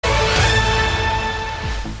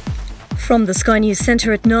from the Sky News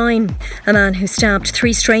Centre at 9. A man who stabbed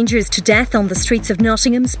 3 strangers to death on the streets of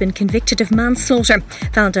Nottingham has been convicted of manslaughter.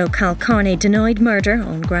 Valdo Kalkarni denied murder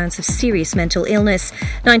on grounds of serious mental illness.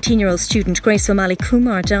 19-year-old student Grace O'Malley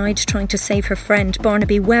Kumar died trying to save her friend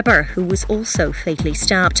Barnaby Webber, who was also fatally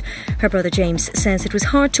stabbed. Her brother James says it was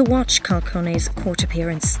hard to watch Kalkarni's court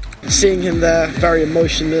appearance. Seeing him there, very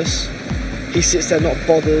emotionless. He sits there not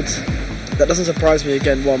bothered. That doesn't surprise me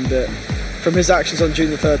again one bit. From his actions on June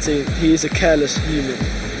the 13th, he is a careless human.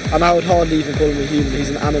 And I would hardly even call him a human, he's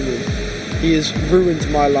an animal. He has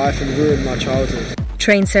ruined my life and ruined my childhood.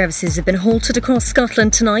 Train services have been halted across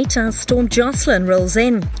Scotland tonight as Storm Jocelyn rolls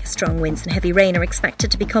in. Strong winds and heavy rain are expected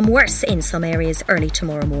to become worse in some areas early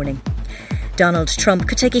tomorrow morning. Donald Trump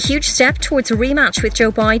could take a huge step towards a rematch with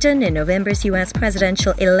Joe Biden in November's US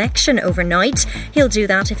presidential election overnight. He'll do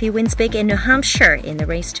that if he wins big in New Hampshire in the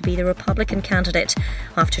race to be the Republican candidate.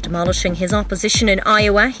 After demolishing his opposition in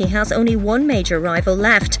Iowa, he has only one major rival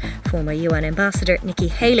left, former UN Ambassador Nikki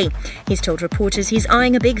Haley. He's told reporters he's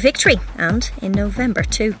eyeing a big victory, and in November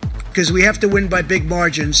too. Because we have to win by big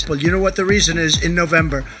margins. Well, you know what the reason is in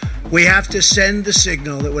November? We have to send the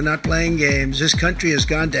signal that we're not playing games. This country has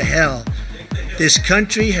gone to hell. This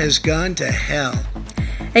country has gone to hell.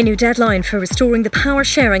 A new deadline for restoring the power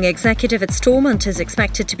sharing executive at Stormont is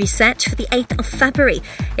expected to be set for the 8th of February.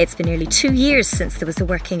 It's been nearly 2 years since there was a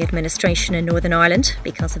working administration in Northern Ireland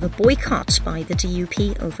because of a boycott by the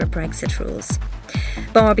DUP over Brexit rules.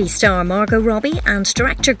 Barbie star Margot Robbie and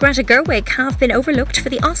director Greta Gerwig have been overlooked for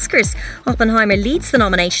the Oscars. Oppenheimer leads the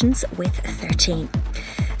nominations with 13.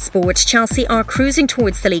 Sport, Chelsea are cruising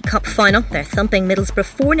towards the League Cup final. They're thumping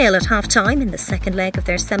Middlesbrough 4-0 at half-time in the second leg of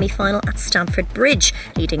their semi-final at Stamford Bridge,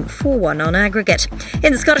 leading 4-1 on aggregate.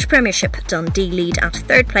 In the Scottish Premiership, Dundee lead at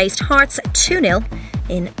third-placed Hearts 2-0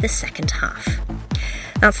 in the second half.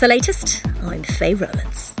 That's the latest. I'm Faye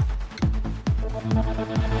Rowlands.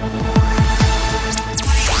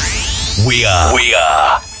 We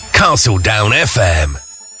are Castledown FM.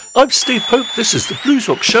 I'm Steve Pope. This is the Blues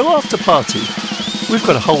Rock Show After Party. We've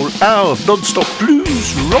got a whole hour of non-stop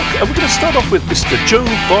blues rock, and we're going to start off with Mr. Joe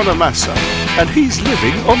Bonamassa, and he's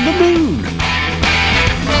living on the moon.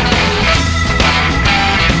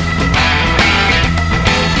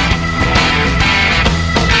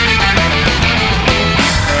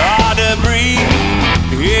 Our debris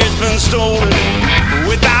has been stolen.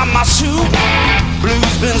 Without my suit,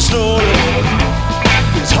 blues been stolen.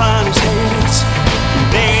 His honey's heads,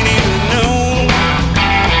 they ain't even known.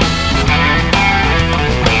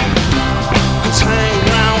 Hanging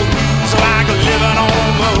around with blues like a living on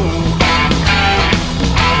the moon.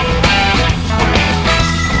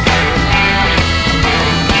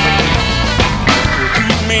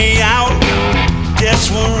 Beat me out, guess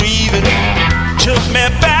we're even. Took me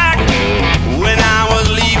back when I was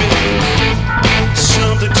leaving.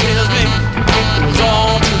 Something tells me it was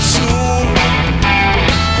all too soon.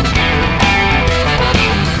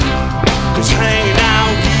 'Cause hanging out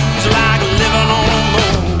with blues like a living on the moon.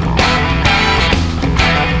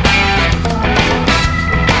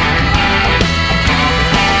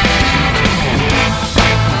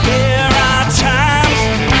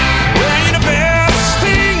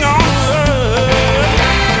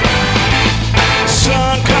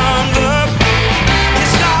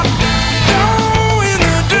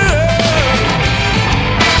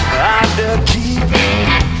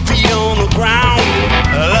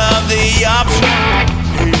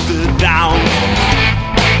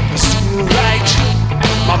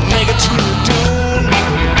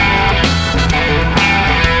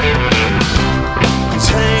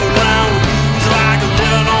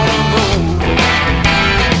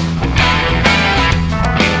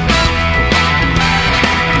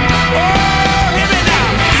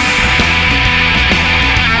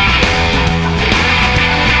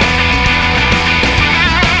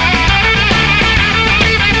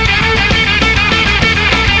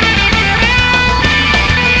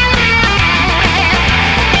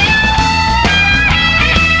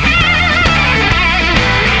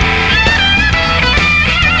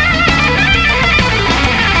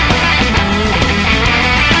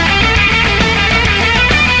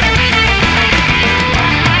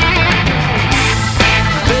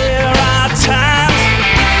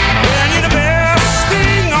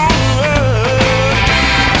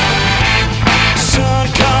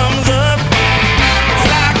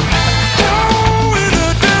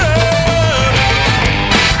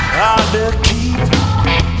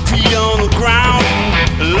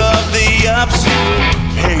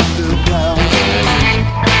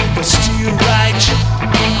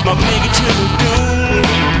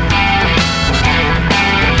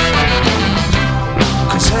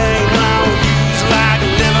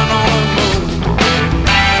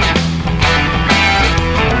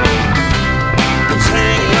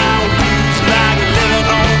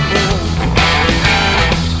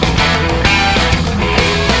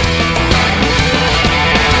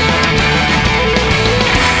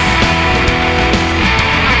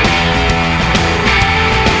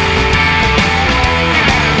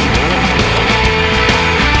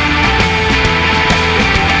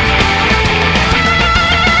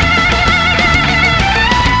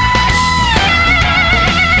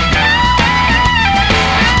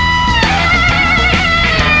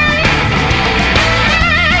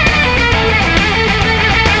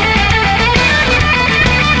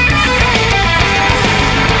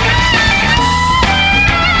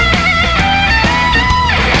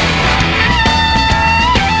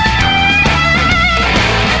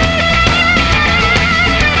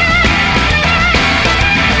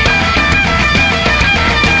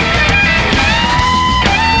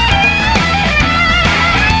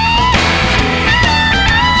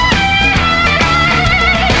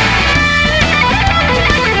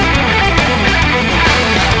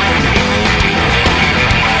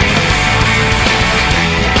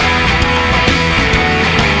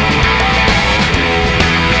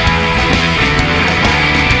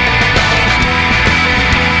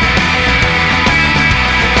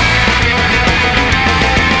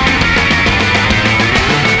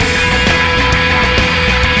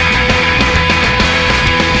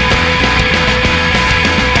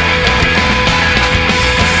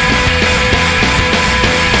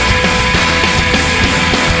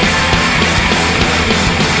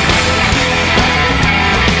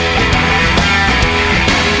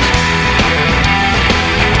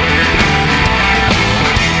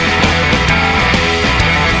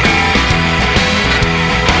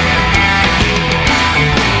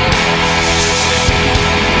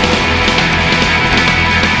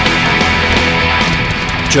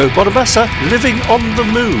 Joe Bonamassa, Living on the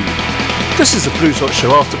Moon. This is the Blues Rock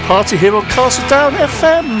Show after party here on Castledown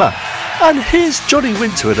FM. And here's Johnny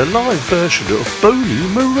Winter in a live version of Boney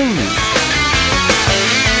Maroney.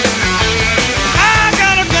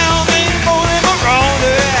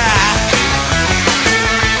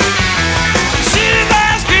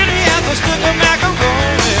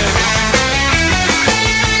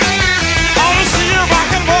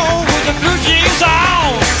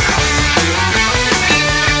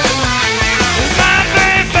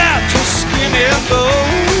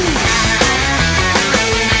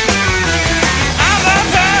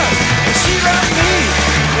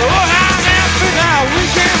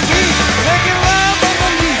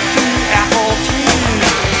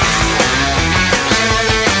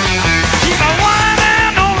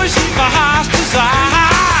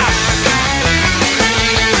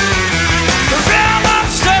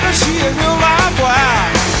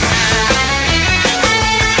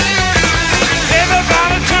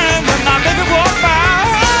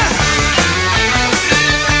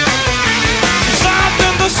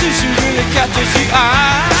 Catches the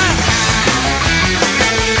eye.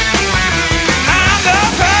 I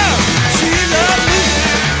love her, she loves me.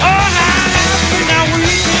 Oh, how happy now we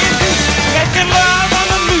can be making love on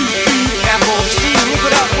the new apple tree. Look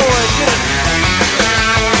it up, boys, get it.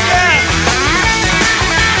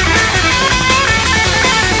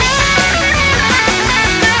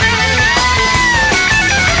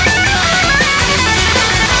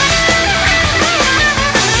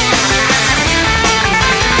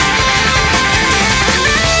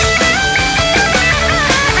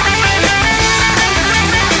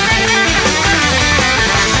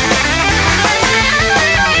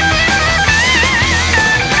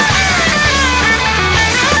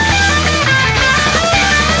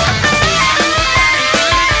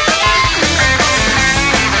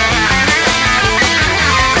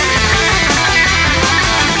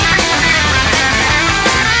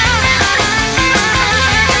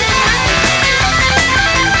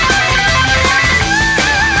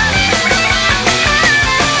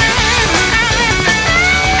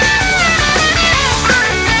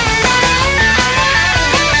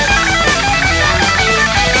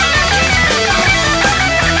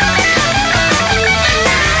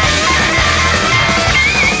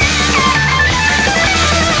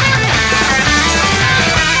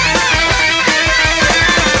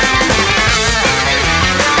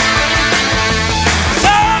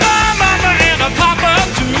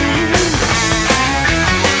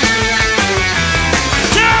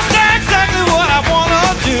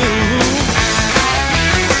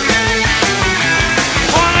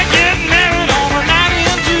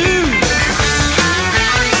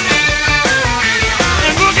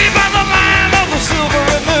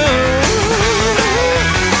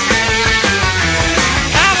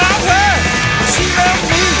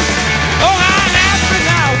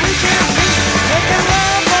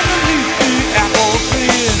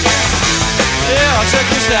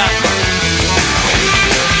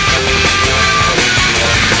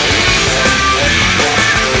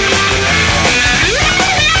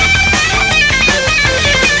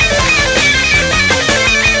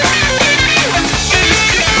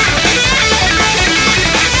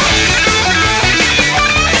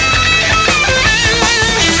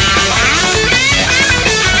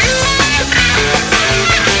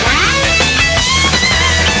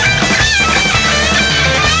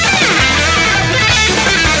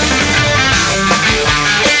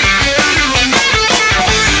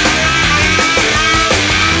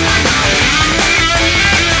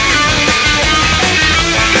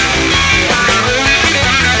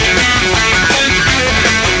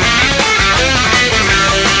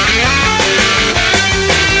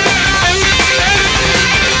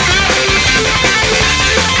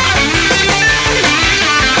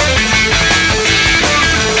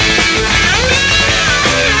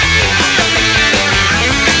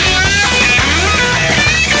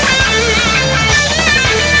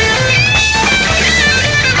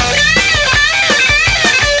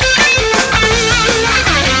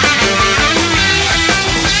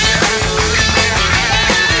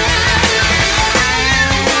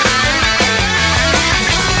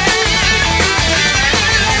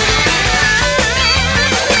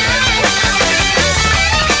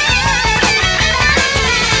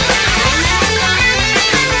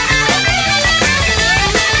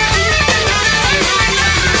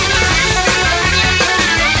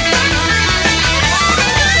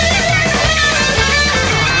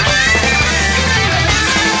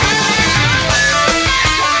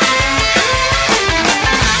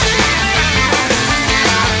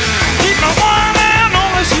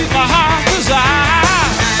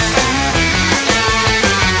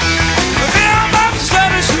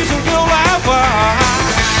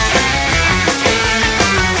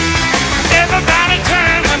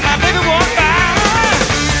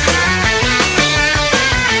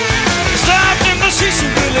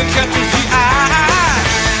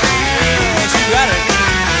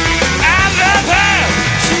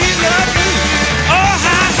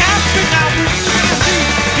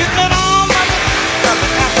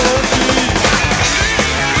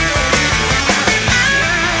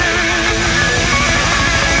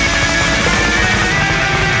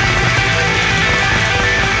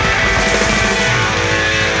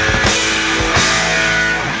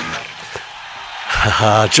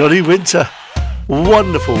 Johnny Winter.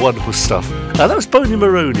 Wonderful, wonderful stuff. Now that was Boney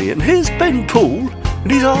Maroney, and here's Ben Poole,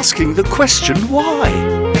 and he's asking the question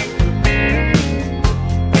why.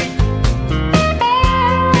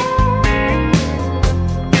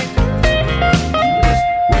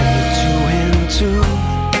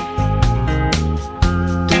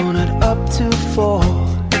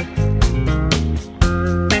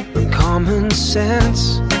 Common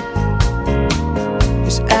sense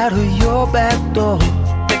is out of your back door.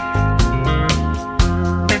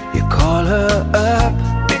 You call her up,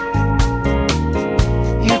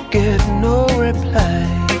 you get no reply.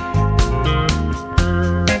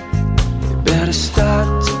 You better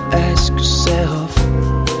start to ask yourself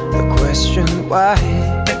the question why.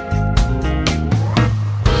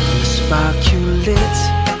 The spark you lit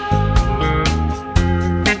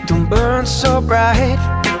don't burn so bright.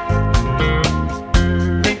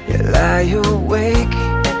 Lie awake,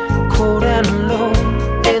 cold and alone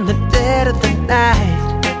in the dead of the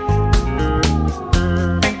night.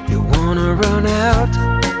 You wanna run out,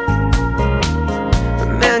 but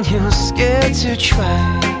man, you're scared to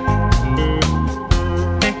try.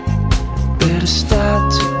 Better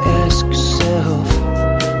start to ask yourself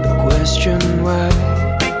the question why.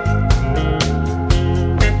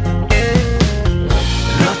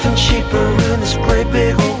 Nothing cheaper in this great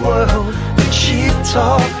big old world than cheap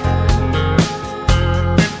talk.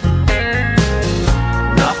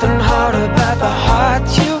 Nothing hard about the heart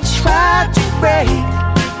you tried to break.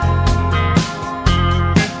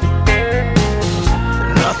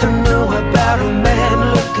 Nothing new about a man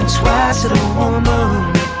looking twice at a woman.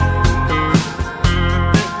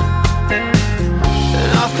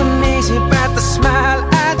 Nothing easy about the smile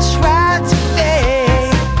I tried to fake.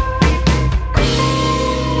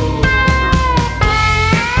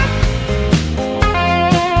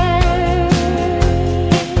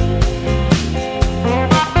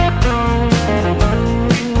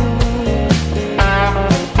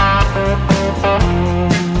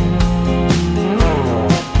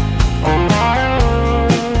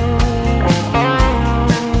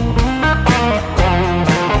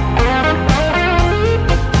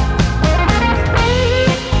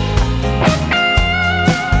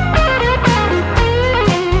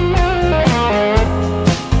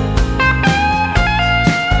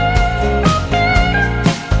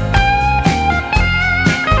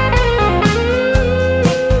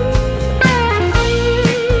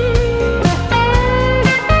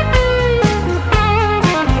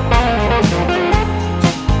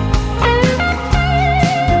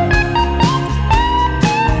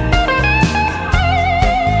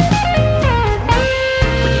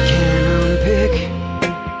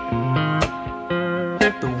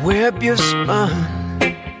 You've spun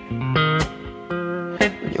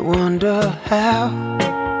when you wonder how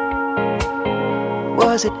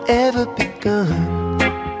was it ever begun.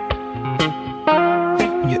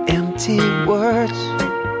 When your empty words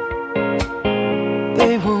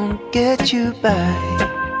they won't get you by.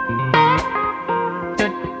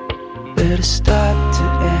 Better start to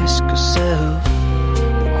ask yourself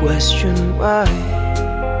the question why.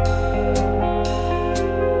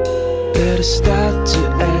 Better start to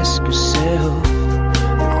ask yourself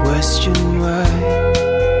the question why.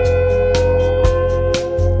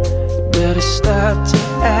 Better start to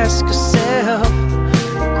ask yourself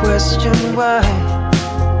the question why.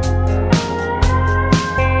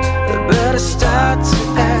 Better start to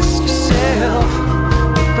ask yourself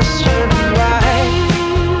the question why.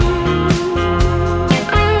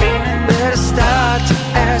 Better start to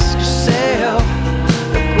ask yourself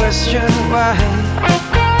the question why.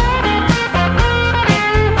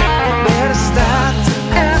 Start to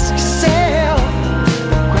ask yourself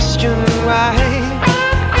the question why.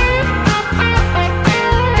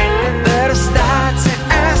 Better start to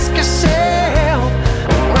ask yourself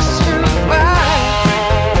the question why.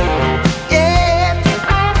 Yeah.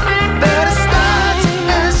 Better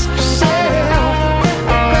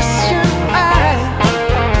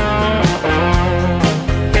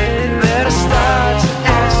start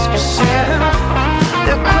to ask yourself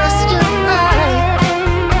the question why.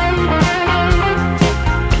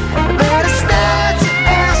 Better start to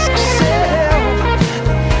ask yourself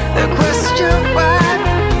the question why.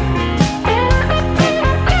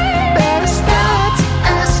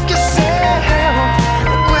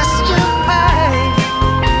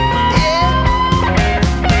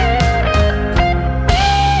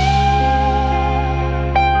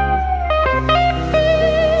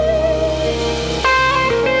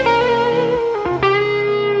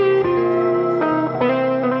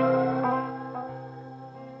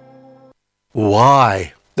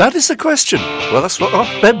 Why? That is the question. Well, that's what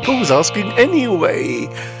Ben Paul's asking anyway.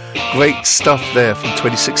 Great stuff there from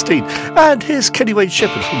 2016. And here's Kenny Wayne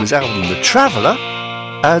Shepherd from his album The Traveller.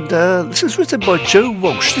 And this is written by Joe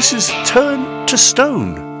Walsh. This is Turn to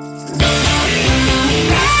Stone.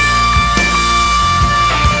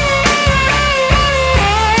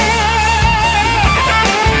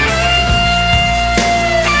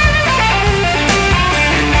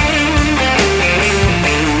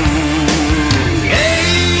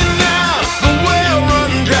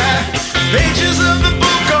 Pages of the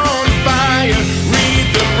book on fire, read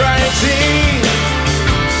the writing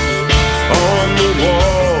on the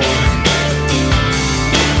wall,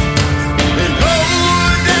 and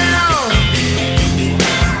hold down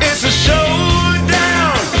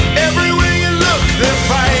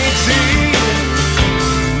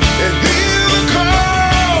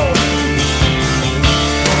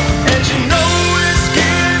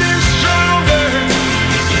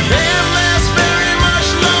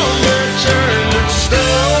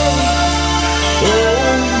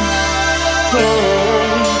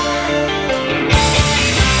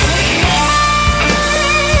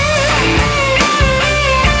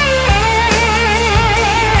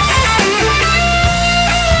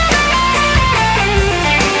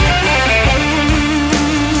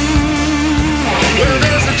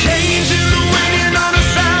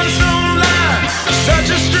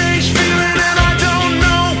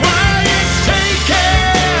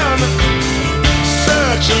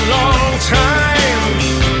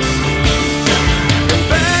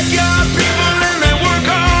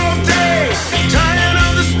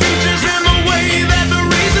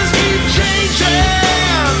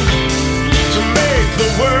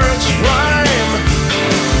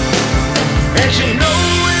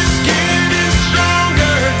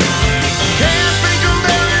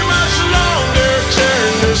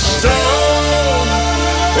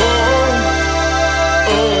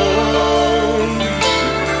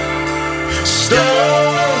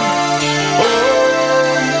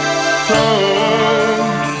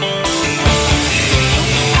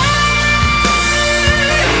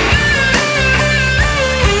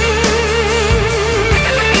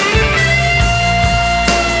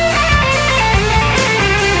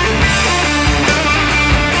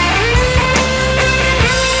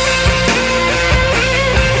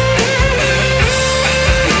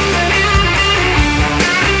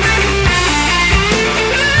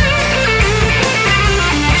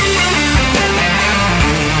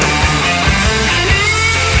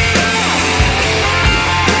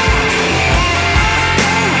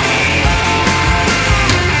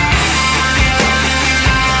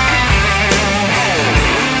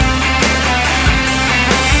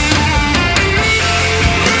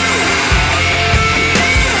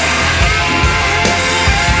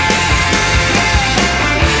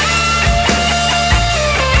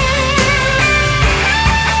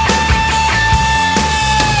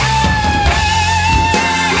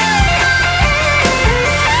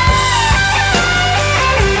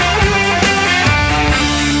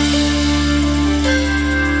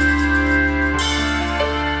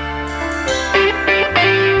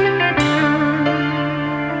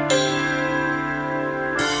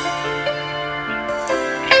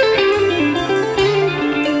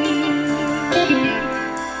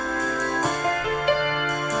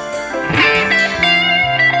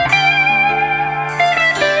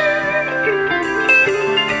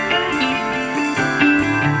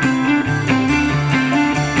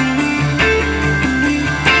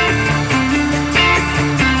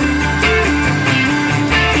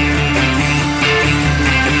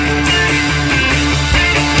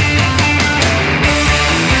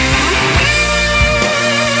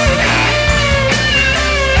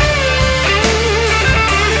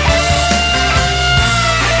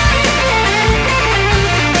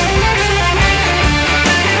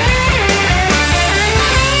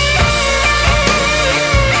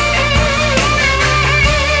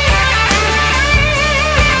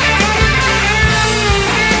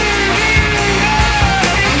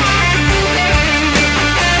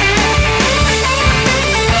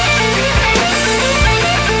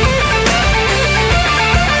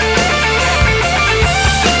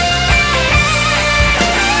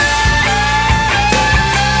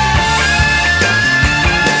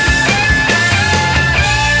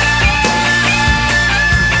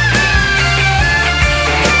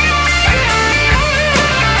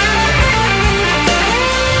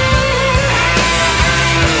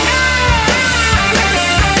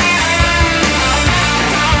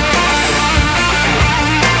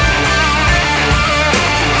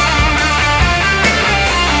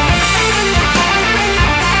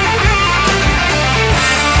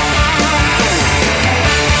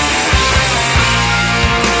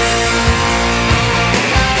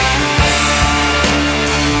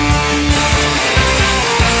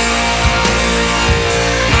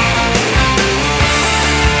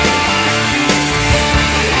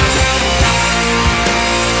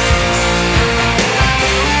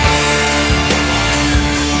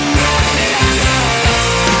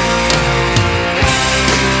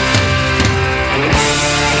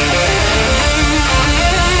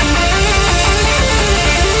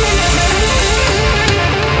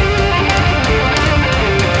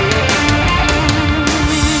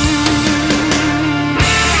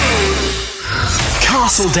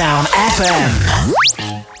Castledown FM.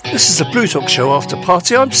 This is the Blues Rock Show After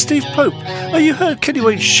Party. I'm Steve Pope. You heard Kenny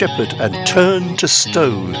Wayne Shepherd and Turn to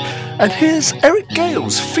Stone. And here's Eric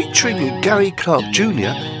Gales featuring Gary Clark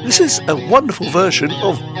Jr. This is a wonderful version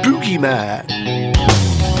of Boogeyman.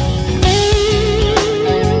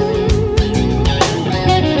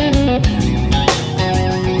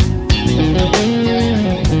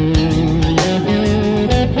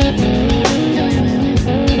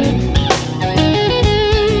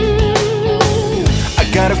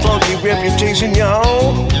 Got a funky reputation,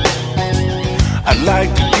 y'all. I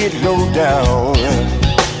like to get low down.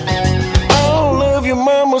 All of your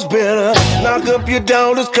mamas better knock up your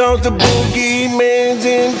daughters, cause the boogeyman's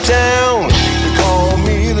in town. They call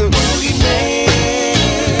me the boogeyman.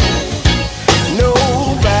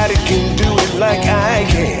 Nobody can do it like I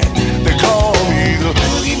can. They call me the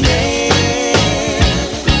boogeyman.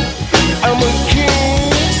 I'm a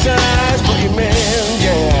king-size boogeyman,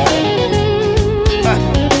 yeah.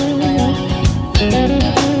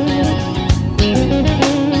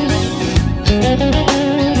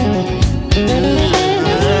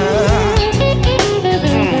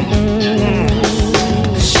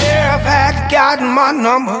 Sheriff had gotten my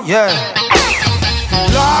number, yeah.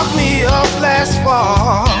 Locked me up last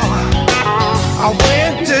fall. I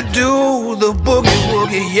went to do the boogie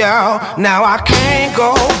woogie, y'all. Now I can't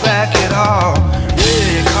go back at all.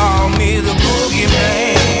 They call me the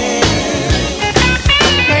boogeyman.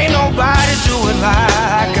 Ain't nobody do it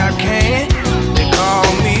like I can. They call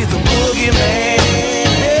me the boogeyman.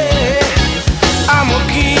 I'm a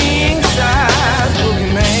king-size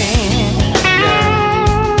boogeyman.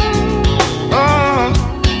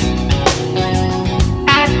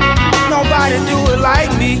 Nobody do it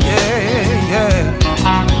like me, yeah, yeah.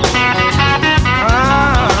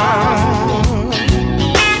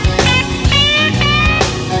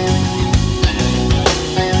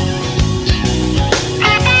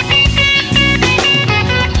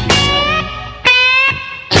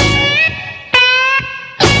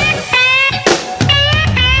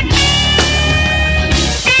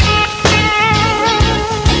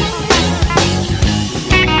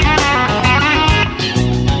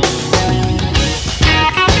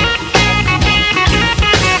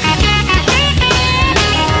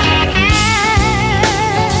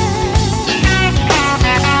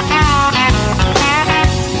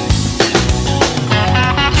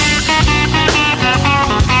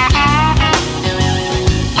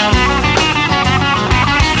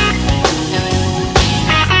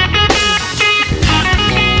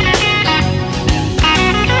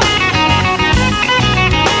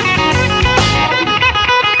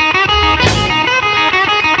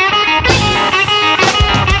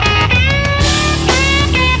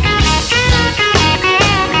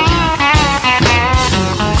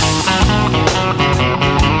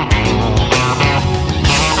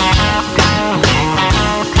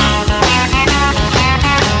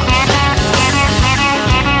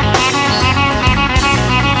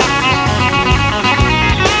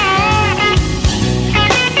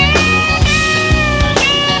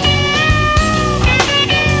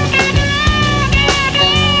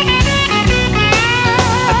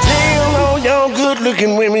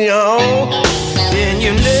 Looking with me on, and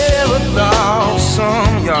you never thought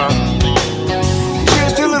some, y'all.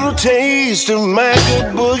 Just a little taste of my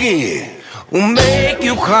good boogie will make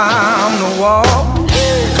you climb the wall.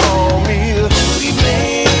 Call me the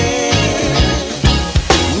boogeyman.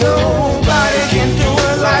 Nobody can do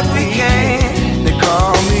it like we can. They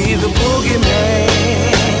call me the boogeyman.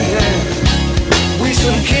 We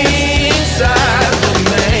some king-size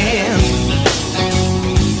boogeyman.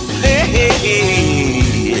 Hey, hey, hey.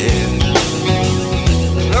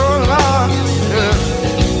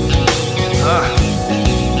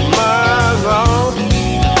 My Lord,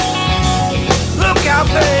 look out,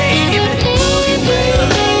 baby.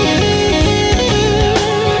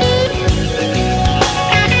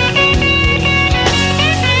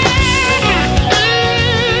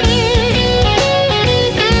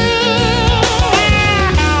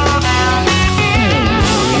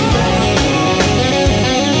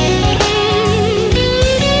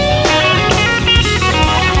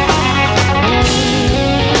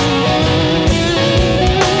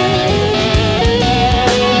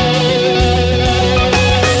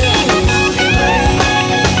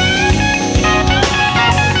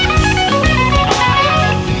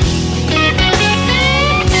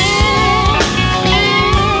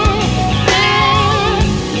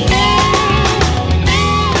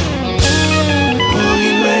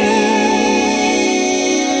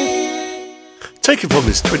 taken from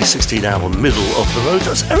his 2016 album Middle of the Road.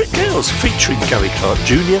 That's Eric Gales featuring Gary Clark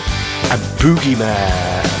Jr. and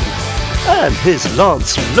Boogeyman. And here's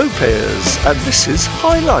Lance Lopez, and this is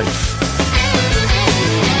High Life.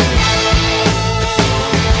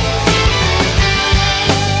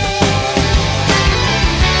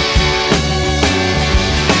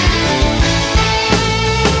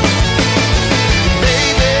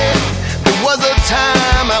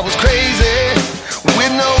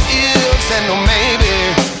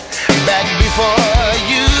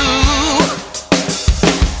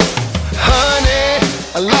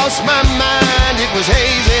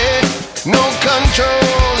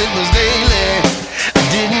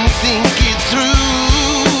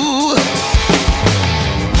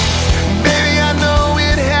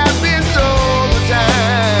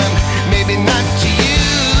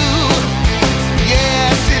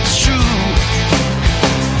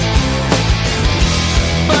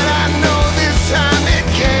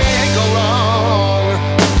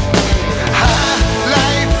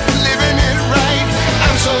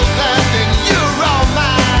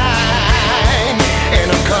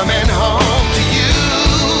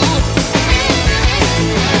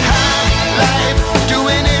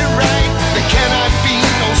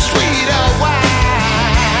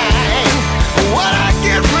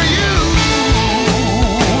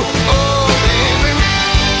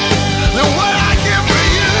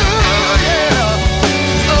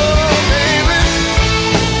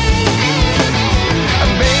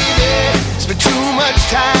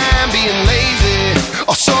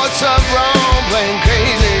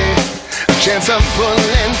 Chance of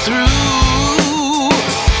pulling through.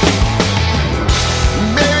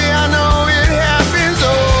 Baby, I know it happens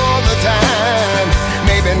all the time.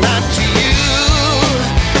 Maybe not to you.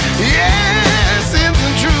 Yes,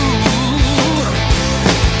 it's true.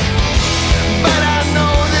 But I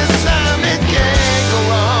know this time it can't go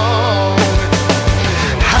wrong.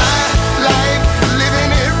 High life,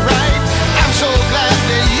 living it right. I'm so glad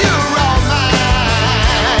that you're all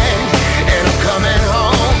mine. And I'm coming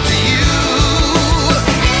home to you.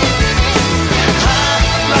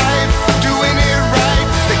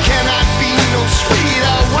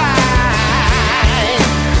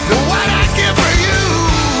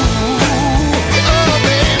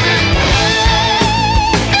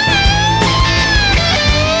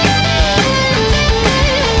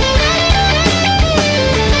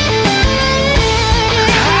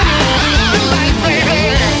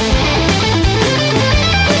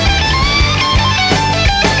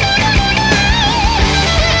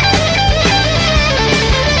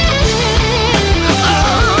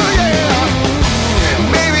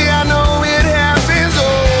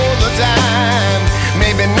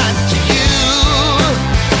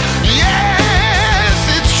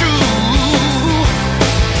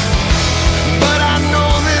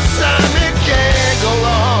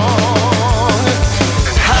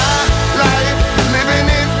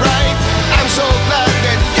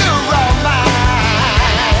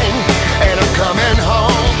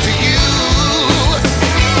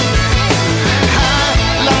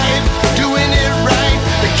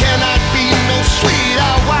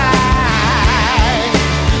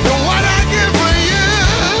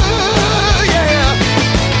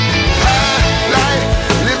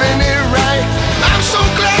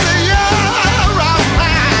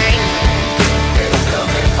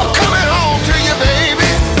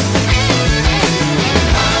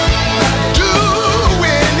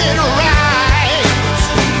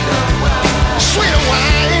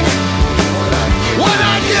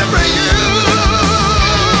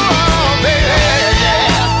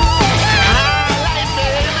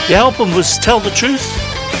 The album was Tell the Truth.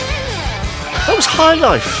 That was High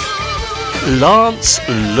Life. Lance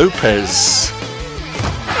Lopez.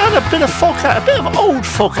 And a bit of Foghat, a bit of old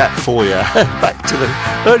Foghat for you. Back to the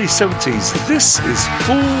early 70s. This is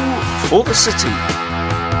Fool for the City.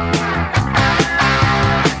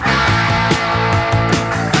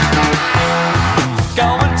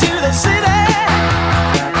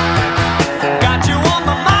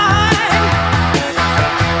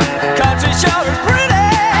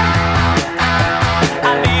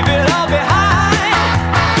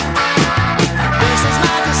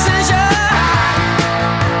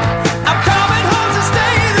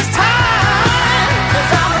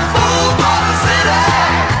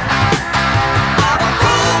 I'm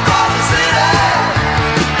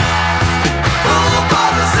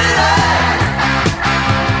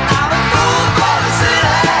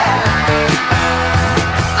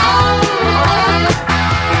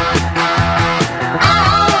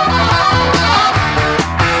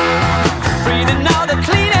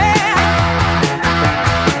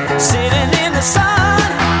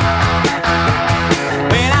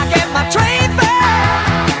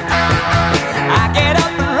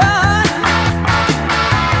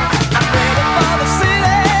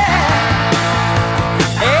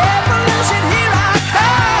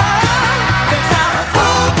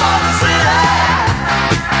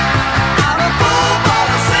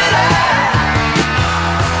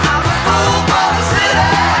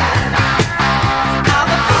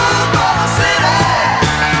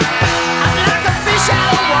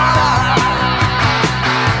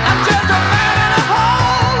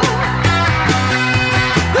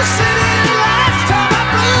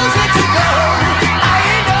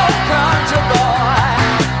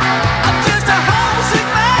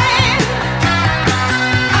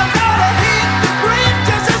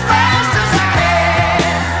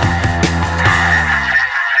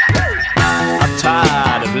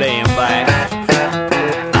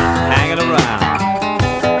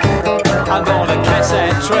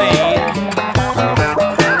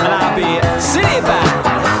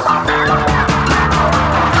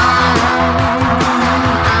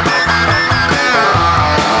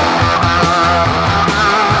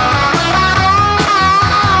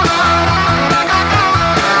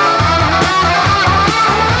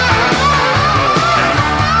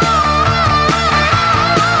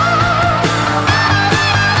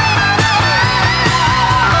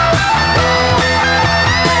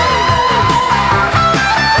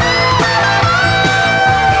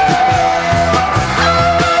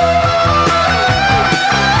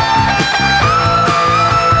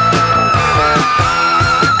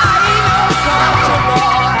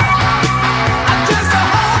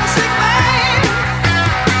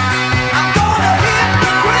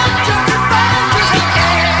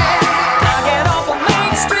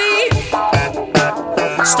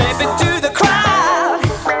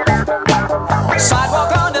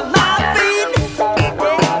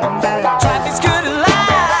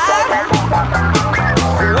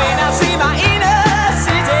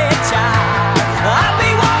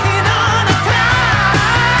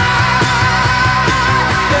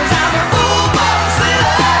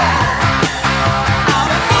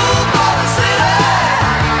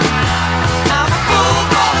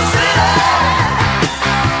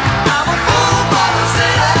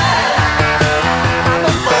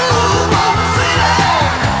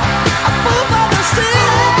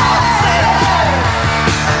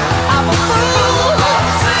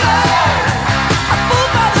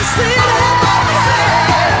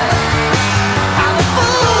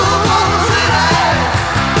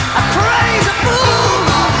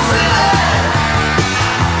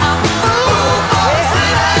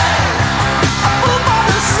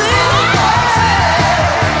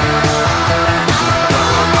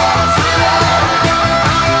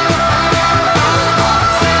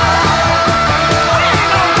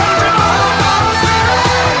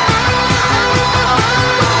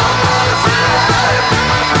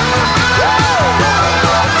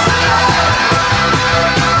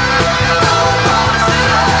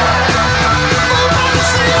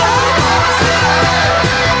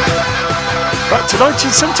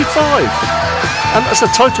 1975. And as the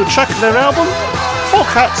title track of their album,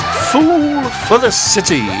 Foghat, Fool for the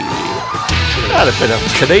City. And a bit of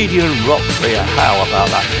Canadian rock for you, how about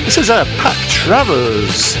that? This is Pat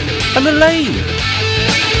Travers and The Lane.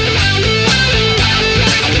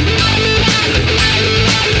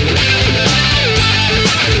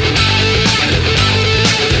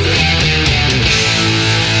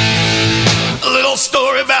 A little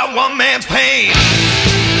story about one man's pain.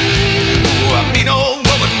 A mean old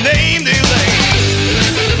woman named Elaine.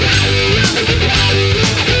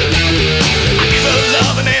 I give her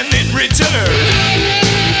loving and in return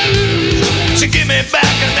she give me back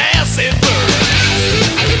an acid burn.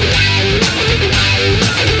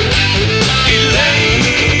 Elaine,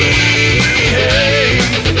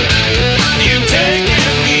 you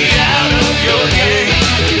taking me out of your game.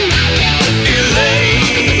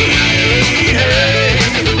 Elaine,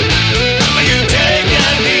 you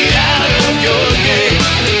taking me out of your game.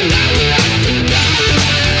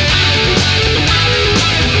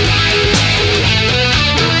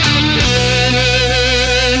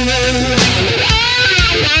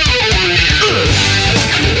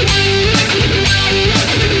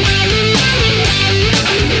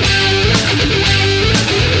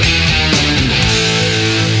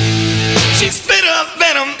 She spit her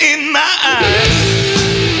venom in my eye.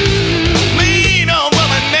 Mean old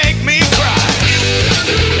woman make me cry.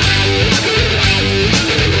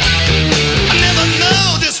 I never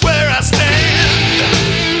know just where I stand.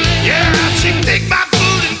 Yeah, she take my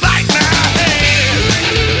food and bite my hand.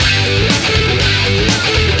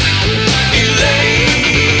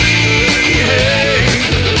 Elaine,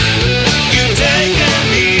 you taking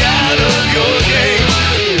me out of your game.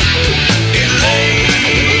 Elaine,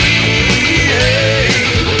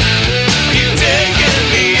 you taking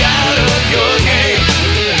me out of your game.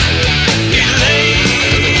 Elaine,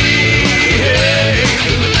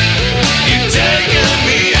 you taking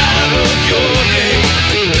me out of your game.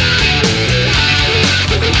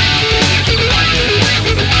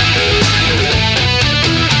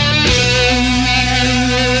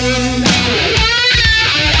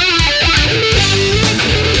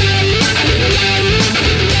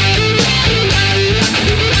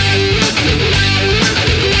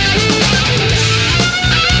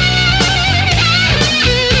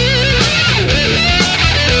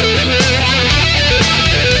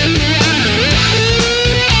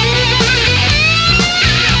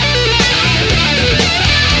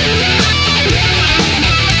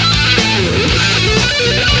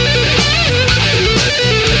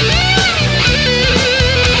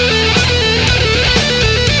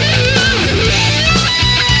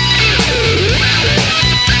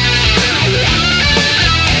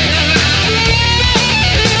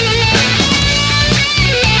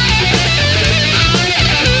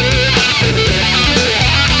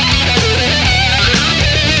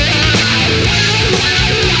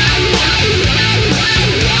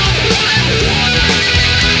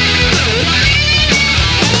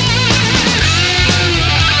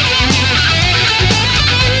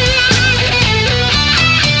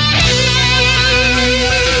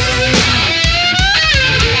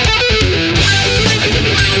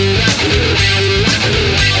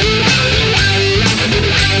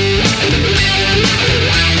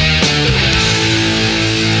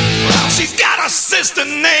 She's got a sister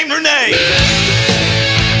named Renee.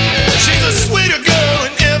 She's a sweeter girl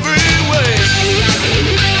in every way.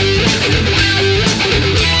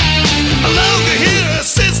 I love to hear her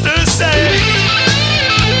sister say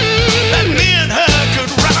that me and her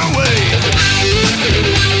could run away.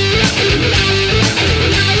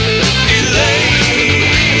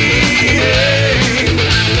 Elaine,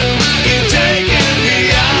 you taking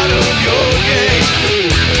me out of your game.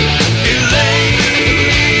 Elaine,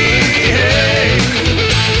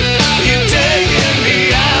 you taking me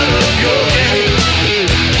out of your game.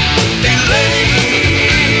 Elaine,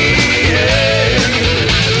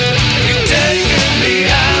 you taking me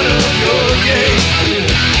out of your game.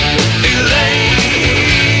 Elaine,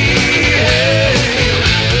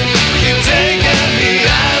 you taking me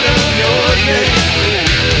out of your game.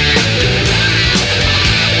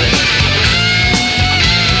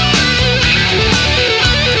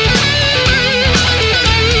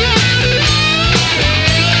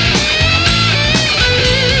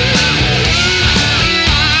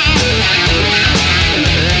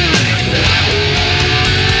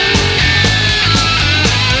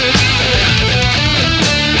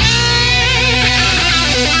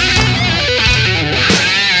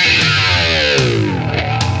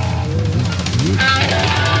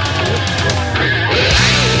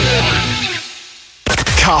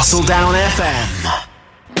 Castledown FM.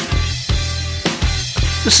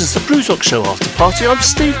 This is the Blues Rock Show After Party. I'm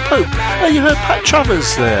Steve Pope. You heard Pat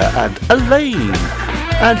Travers there and Elaine.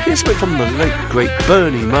 And here's a bit from the late, great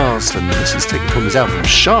Bernie Marsden. This is taken from his album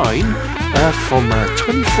Shine from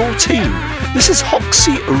 2014. This is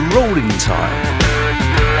Hoxie Rolling Time.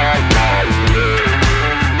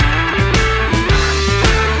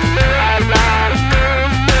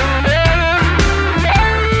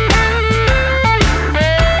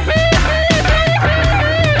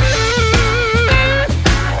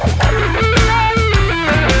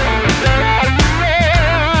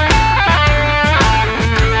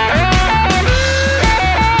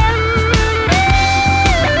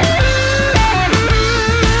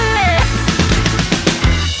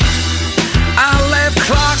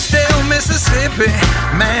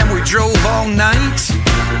 Man, we drove all night.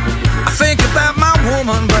 I think about my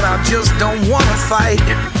woman, but I just don't want to fight.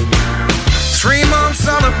 3 months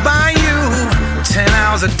on a bayou, 10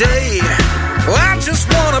 hours a day. Well, I just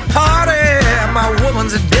want to party. My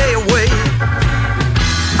woman's a day away.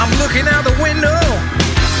 I'm looking out the window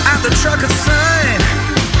at the trucker sign.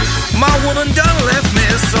 My woman done left me,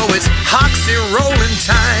 so it's Hoxie rolling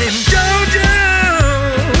time. Jojo,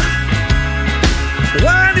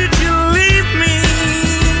 why did you leave me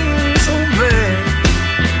so bad?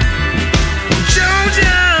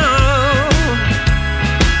 Jojo,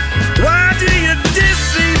 why do you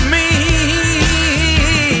deceive me?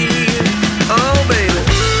 Oh, baby.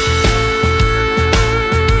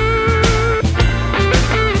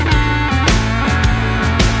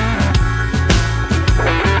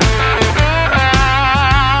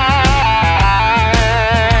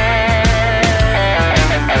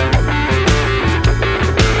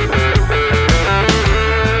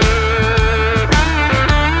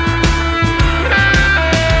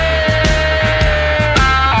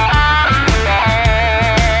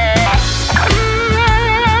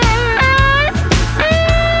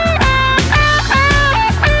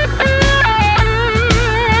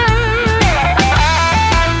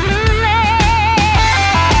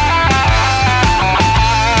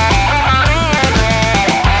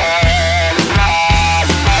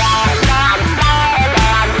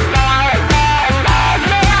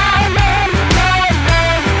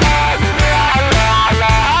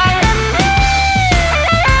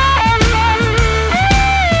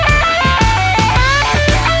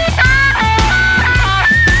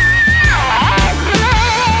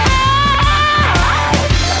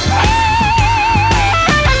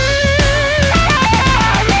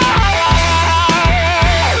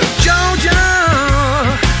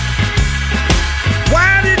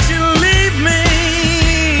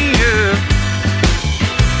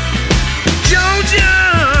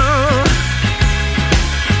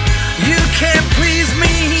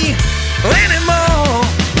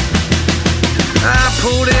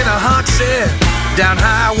 Down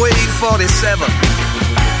Highway 47.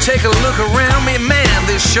 Take a look around me, man,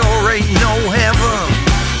 this sure ain't no heaven.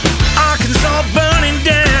 Arkansas burning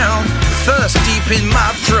down, thirst deep in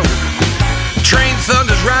my throat. Train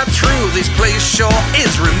thunders right through, this place sure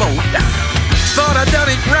is remote. Thought I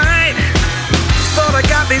done it right, thought I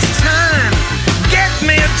got this time. Get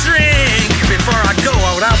me a drink before I go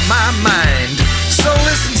out of my mind. So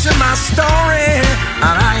listen to my story,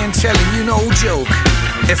 and I ain't telling you no joke.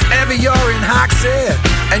 If ever you're in Hoxie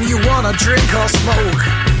and you wanna drink or smoke,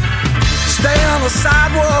 stay on the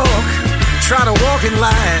sidewalk, try to walk in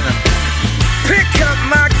line. Pick up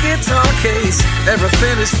my guitar case,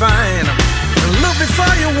 everything is fine. Look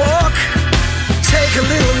before you walk, take a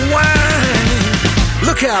little wine.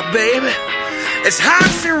 Look out, baby, it's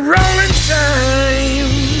Hoxie rolling time.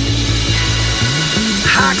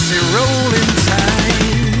 Hoxie rolling time.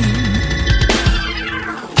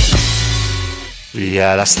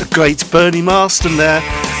 Yeah, that's the great Bernie Marsden there,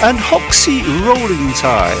 and Hoxie Rolling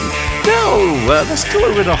Time. Now, let's go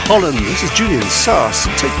over to Holland. This is Julian Sass,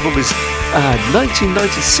 taken from his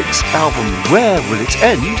 1996 album Where Will It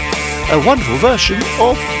End? A wonderful version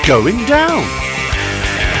of Going Down.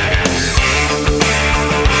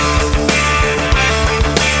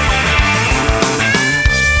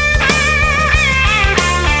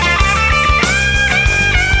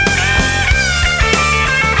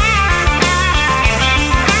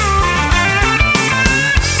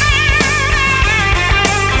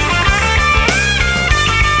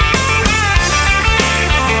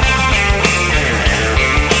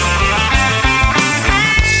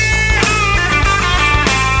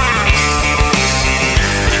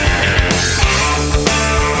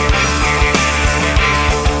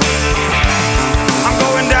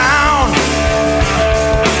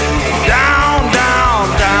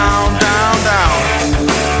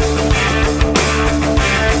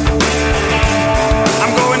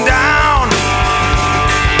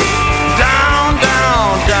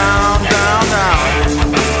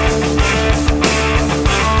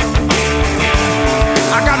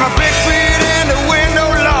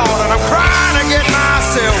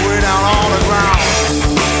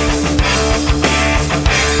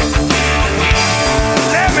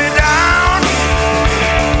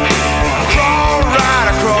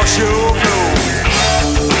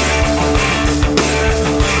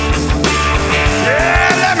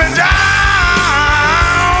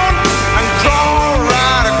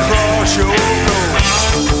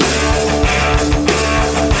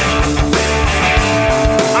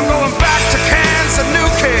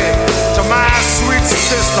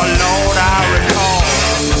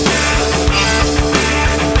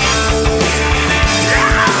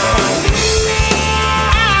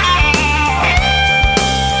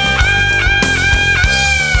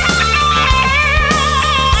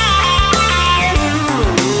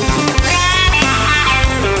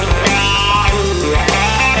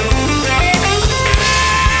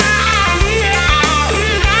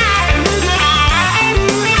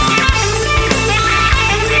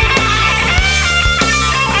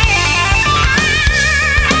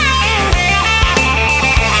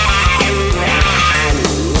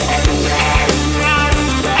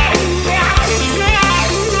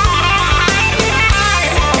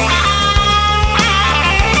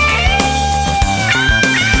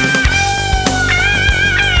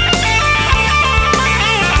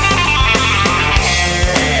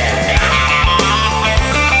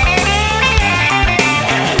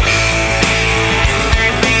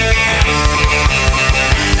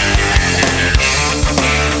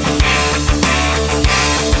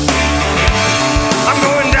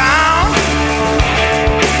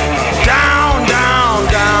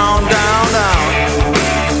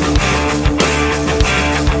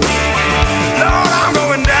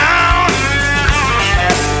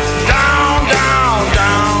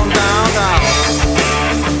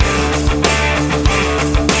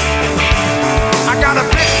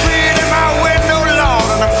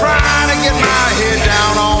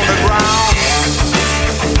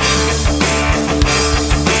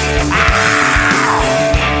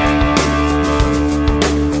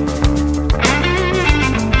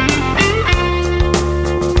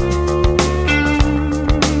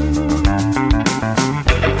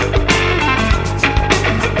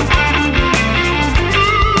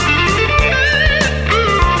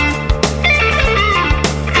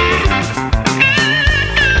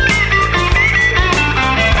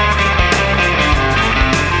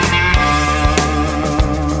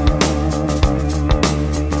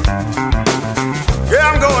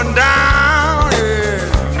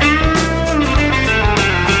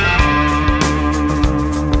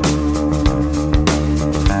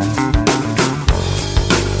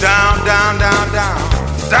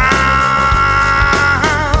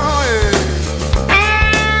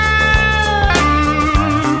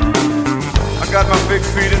 got my big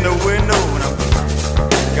feet in the window and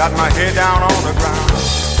I've got my head down on the ground.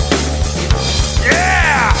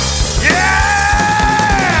 Yeah! Yeah!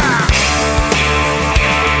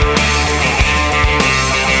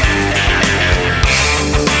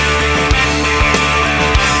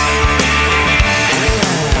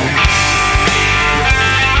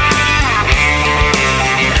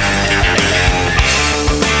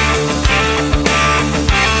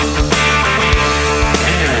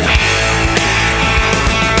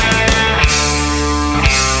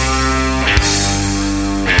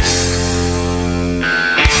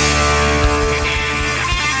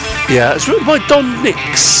 Yeah, it's written by Don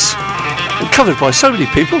Nix and covered by so many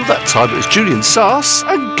people. That time it was Julian Sass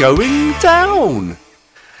and Going Down.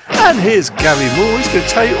 And here's Gary Moore. He's going to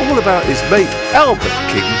tell you all about his mate Albert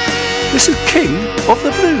King. This is King of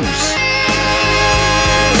the Blues.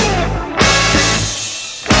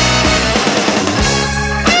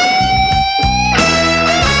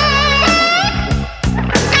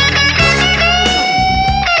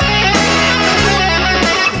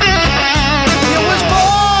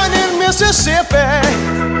 Mississippi,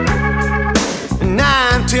 1924.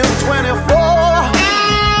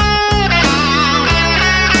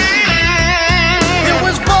 He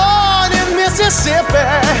was born in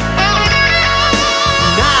Mississippi,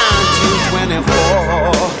 1924.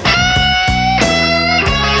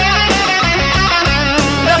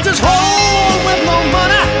 Left his home with no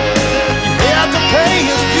money, he had to pay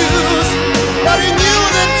his dues, but he knew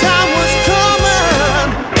the time was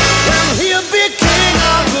coming when he'd be king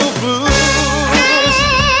of the blues.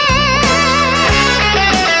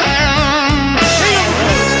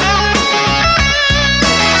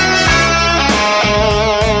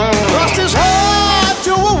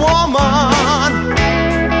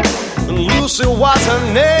 Lucy was her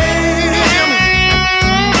name.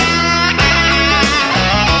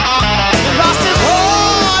 He lost his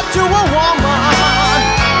heart to a woman.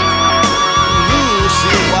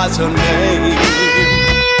 Lucy was her name.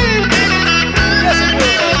 Yes, it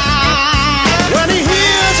was. When he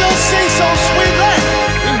hears her sing so sweetly,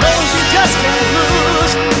 he knows he just can't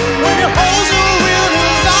lose. When he holds her in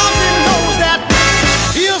his arms, he knows that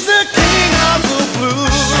he's the king of the blues.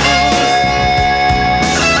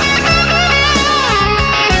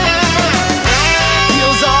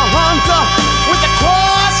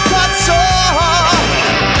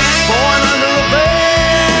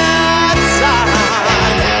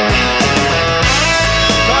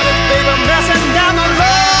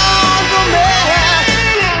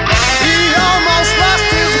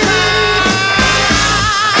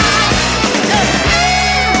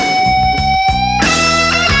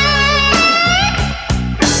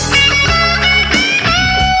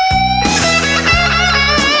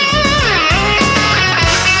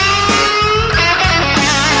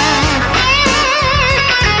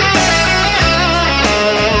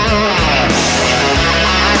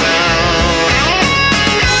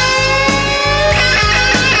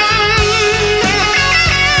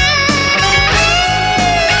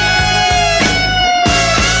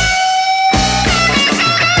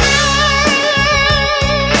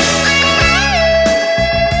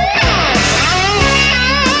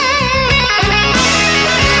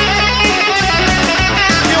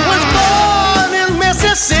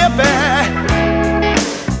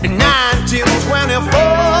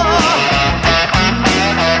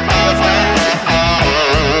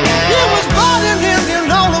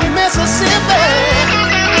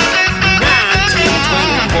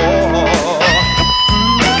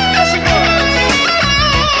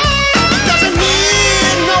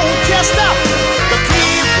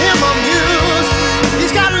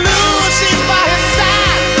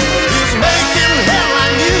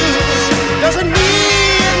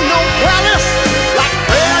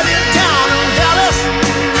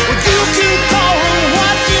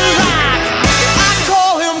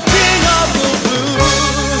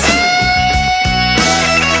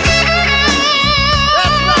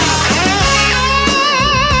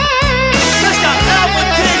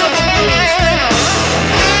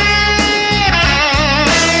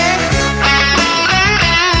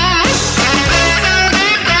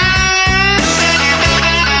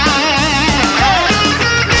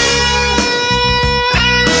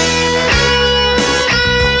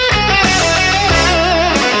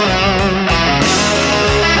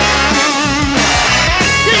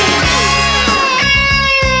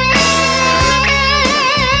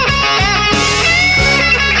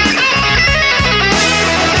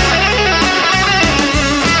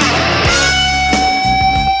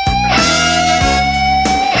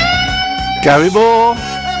 Gary Moore,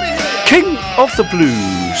 King of the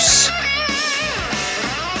Blues.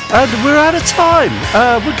 And we're out of time.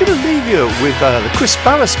 We're going to leave you with the Chris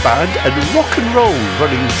Barris Band and rock and roll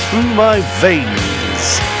running through my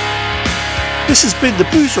veins. This has been the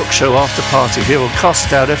Blues Rock Show After Party here on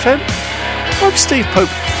Castledown FM. I'm Steve Pope.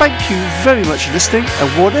 Thank you very much for listening,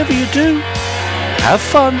 and whatever you do, have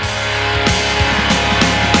fun.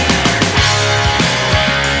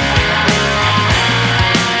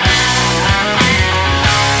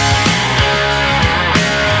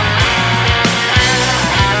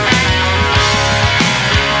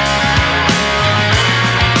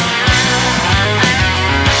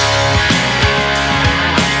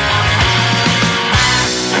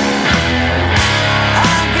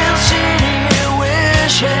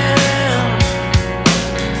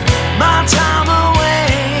 Move out of my way.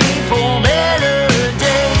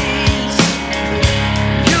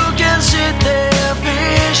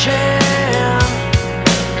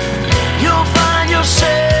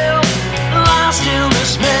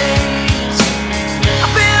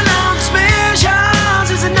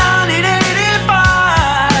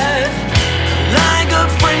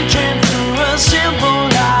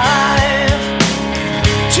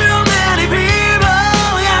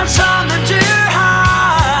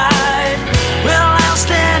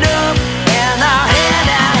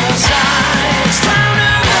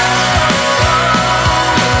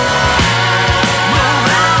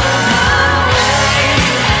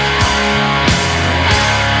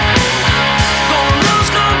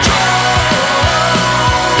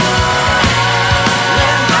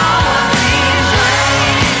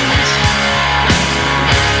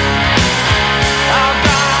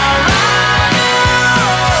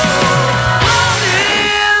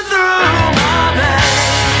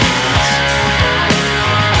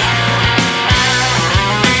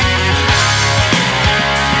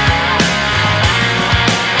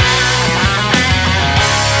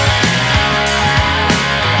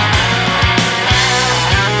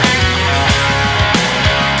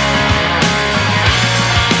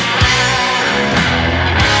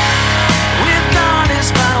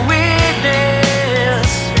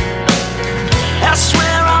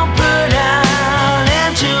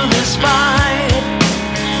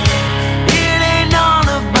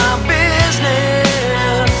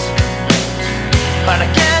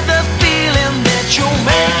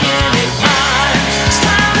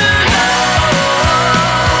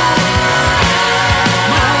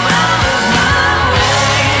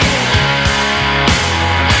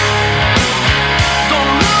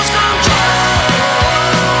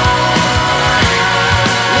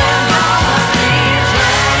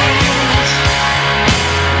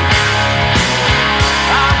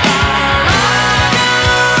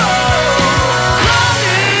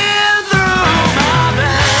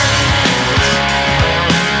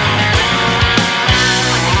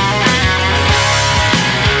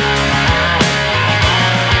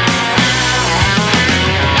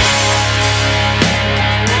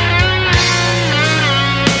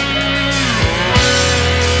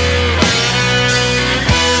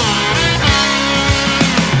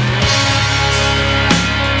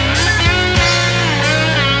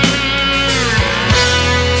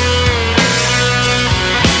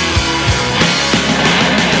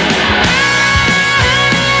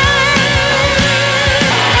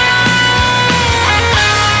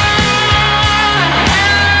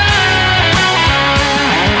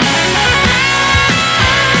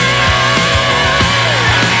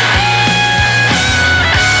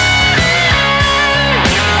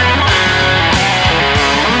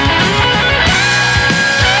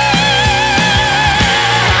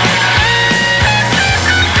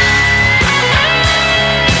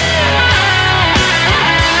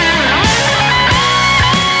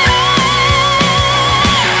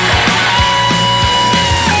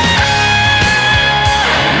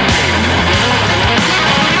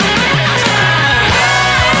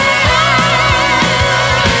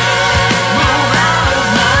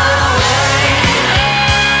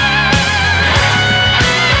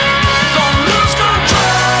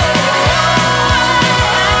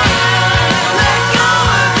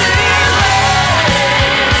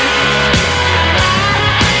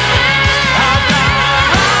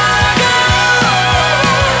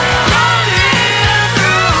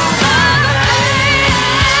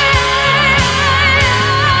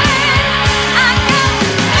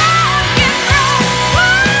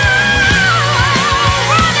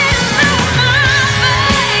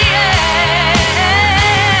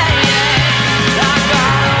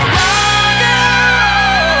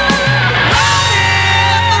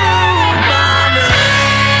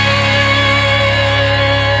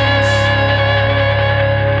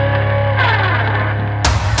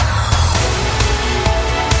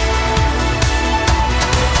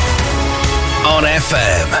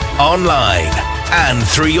 FM, online, and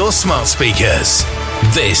through your smart speakers.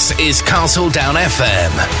 This is Castle Down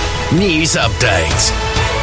FM News Update.